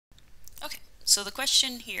So the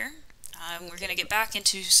question here, we're going to get back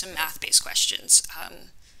into some math-based questions.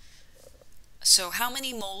 So how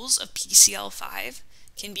many moles of pcl5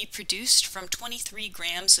 can be produced from 23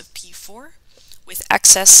 grams of P4 with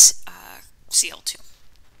excess cl2?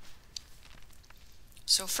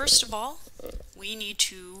 So first of all, we need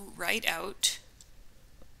to write out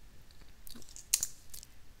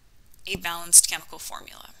a balanced chemical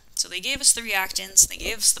formula. So they gave us the reactants, they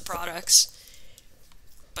gave us the products,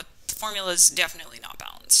 but the formula is definitely not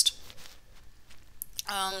balanced.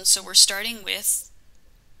 So we're starting with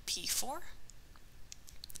P4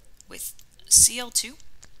 with cl2.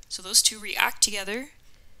 So those two react together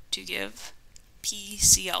to give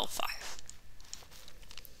pcl5.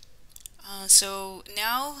 So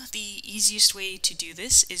now the easiest way to do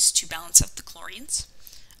this is to balance out the chlorines.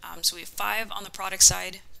 So we have 5 on the product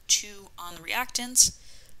side, 2 on the reactants.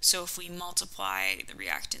 So if we multiply the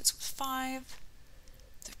reactants with 5,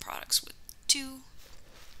 the products with 2,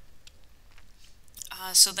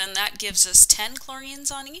 so then that gives us 10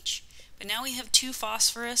 chlorines on each. But now we have 2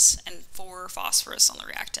 phosphorus and 4 phosphorus on the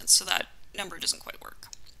reactants, so that number doesn't quite work.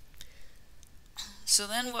 So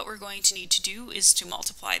then what we're going to need to do is to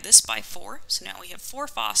multiply this by 4. So now we have 4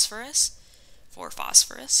 phosphorus, 4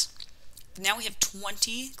 phosphorus. Now we have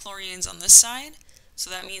 20 chlorines on this side, so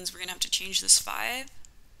that means we're going to have to change this 5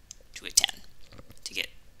 to a 10 to get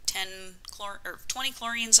 20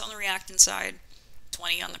 chlorines on the reactant side,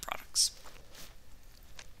 20 on the products.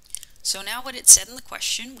 So now what it said in the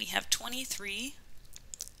question, we have 23.0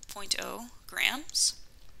 grams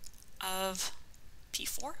of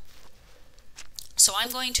P4. So I'm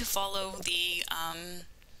going to follow the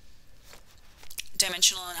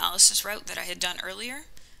dimensional analysis route that I had done earlier.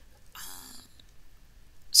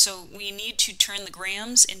 So we need to turn the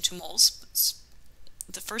grams into moles. It's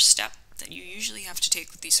the first step that you usually have to take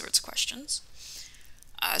with these sorts of questions.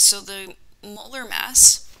 So the molar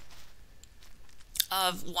mass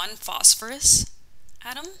of one phosphorus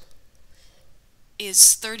atom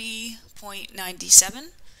is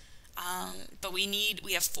 30.97, but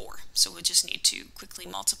we have 4, so we just need to quickly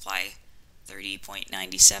multiply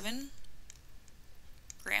 30.97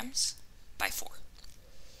 grams by 4.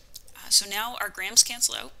 So now our grams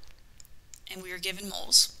cancel out, and we are given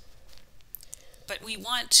moles. But we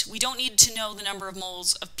don't need to know the number of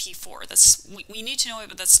moles of P4. We need to know it,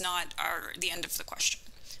 but that's not the end of the question.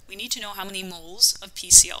 We need to know how many moles of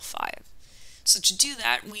pcl5. So to do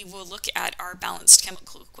that, we will look at our balanced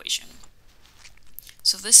chemical equation.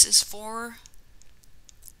 So this is 4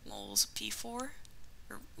 moles of P4,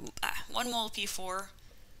 or 1 mole of P4.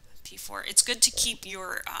 It's good to keep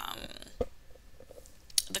your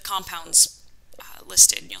the compounds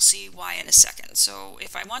listed. You'll see why in a second. So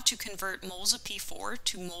if I want to convert moles of P4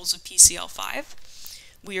 to moles of pcl5,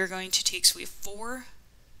 we are going to take, so we have 4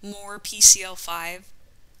 more pcl5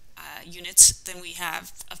 units than we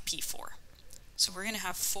have of P4. So we're going to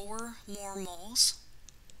have 4 more moles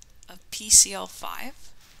of pcl5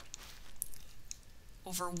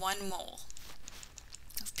 over 1 mole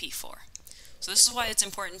of P4. So this is why it's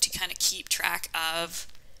important to kind of keep track of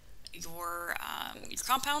your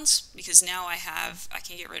compounds, because now I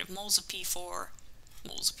can get rid of moles of P4,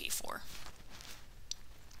 moles of P4.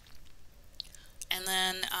 And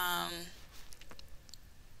then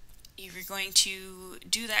you're going to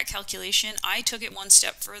do that calculation. I took it one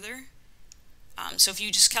step further. So if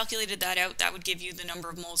you just calculated that out, that would give you the number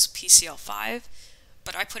of moles of pcl5,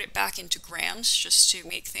 but I put it back into grams just to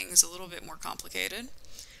make things a little bit more complicated.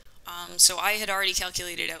 So I had already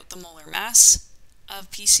calculated out the molar mass of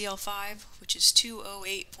pcl5, which is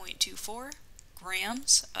 208.24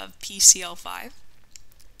 grams of pcl5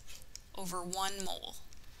 over 1 mole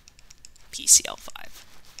pcl5.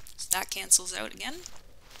 So that cancels out again.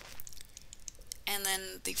 And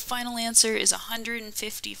then the final answer is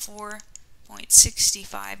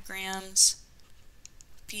 154.65 grams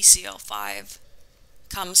pcl5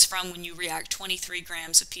 comes from when you react 23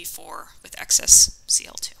 grams of P4 with excess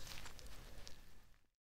cl2.